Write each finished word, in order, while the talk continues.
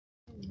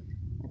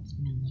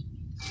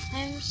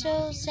I'm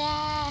so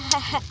sad.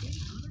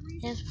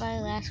 That's my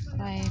last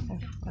cry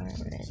before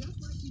it.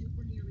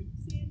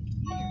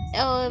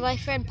 Oh, my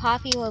friend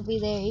Poppy won't be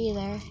there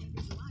either.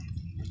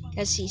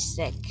 Because he's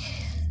sick.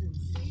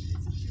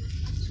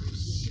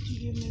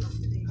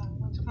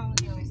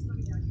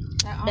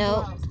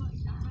 No.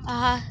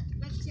 I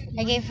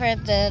gave her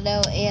the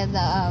note and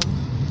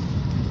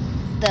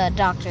the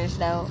doctor's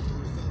note.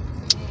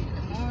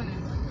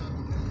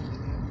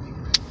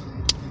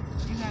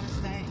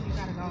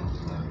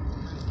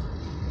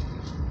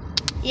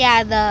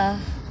 Yeah, the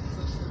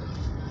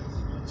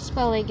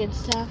spelling and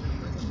stuff.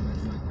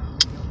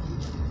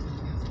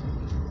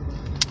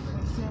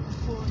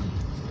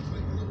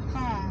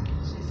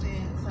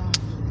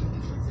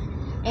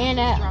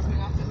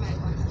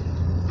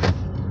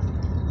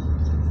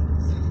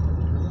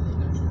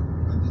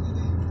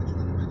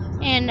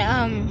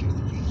 And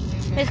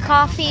with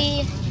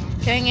coffee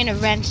during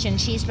intervention,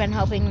 she's been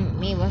helping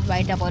me with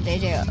my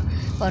double-digit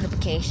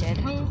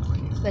multiplication.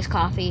 With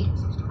coffee.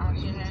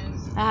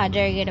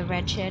 During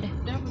intervention.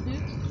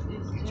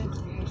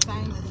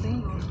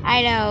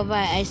 I know,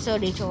 but I still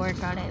need to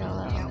work on it a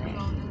little bit.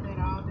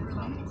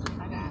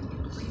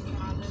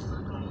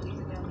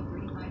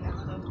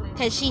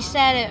 Because she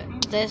said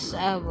this,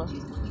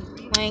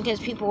 because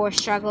people were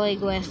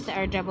struggling with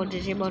our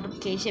double-digit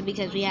multiplication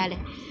because we had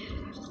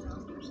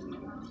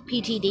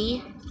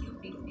PTD.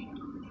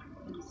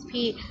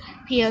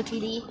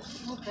 POTD.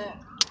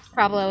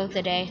 Problem of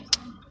the day.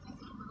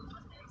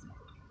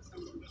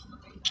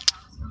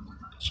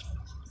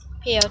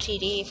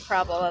 POTD,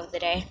 problem of the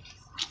day.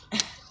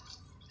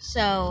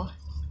 So,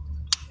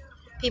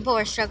 people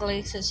were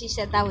struggling, so she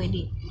said that we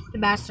need to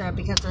master it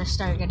because we're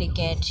starting to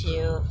get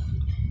to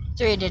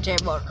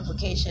 3-digit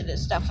multiplication and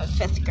stuff in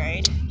 5th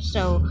grade.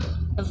 So,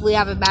 if we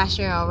haven't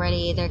mastered it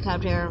already, either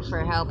come to her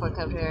for help or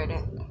come for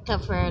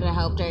her to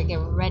help during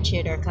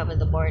intervention or come in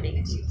the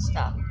mornings and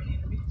stuff.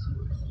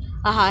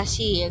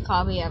 She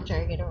called me after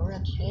I get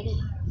intervention.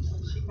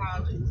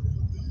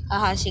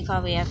 She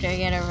called me after I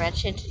get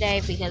intervention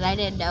today because I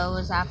didn't know it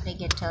was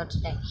happening until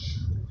today.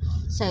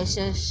 So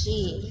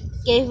she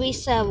gave me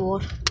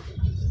some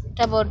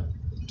double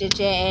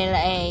digit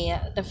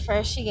and the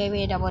first she gave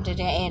me a double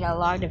digit and a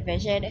long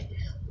division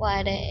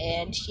one,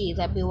 and she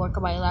let me work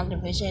on my long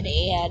division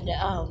and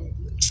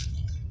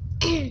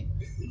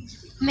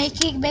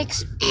making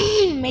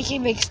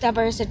mixed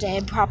numbers into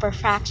improper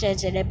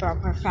fractions and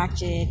improper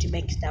fractions into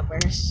mixed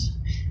numbers.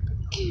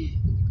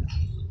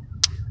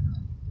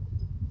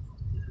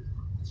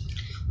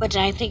 Which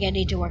I think I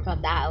need to work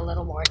on that a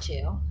little more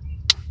too.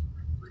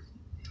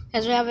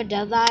 Because we haven't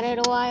done that in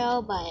a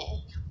while, but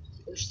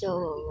we're still a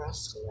little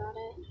rusty on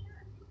it.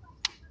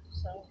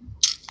 So.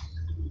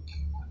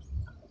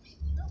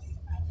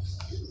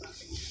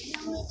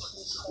 Let's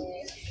just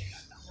say.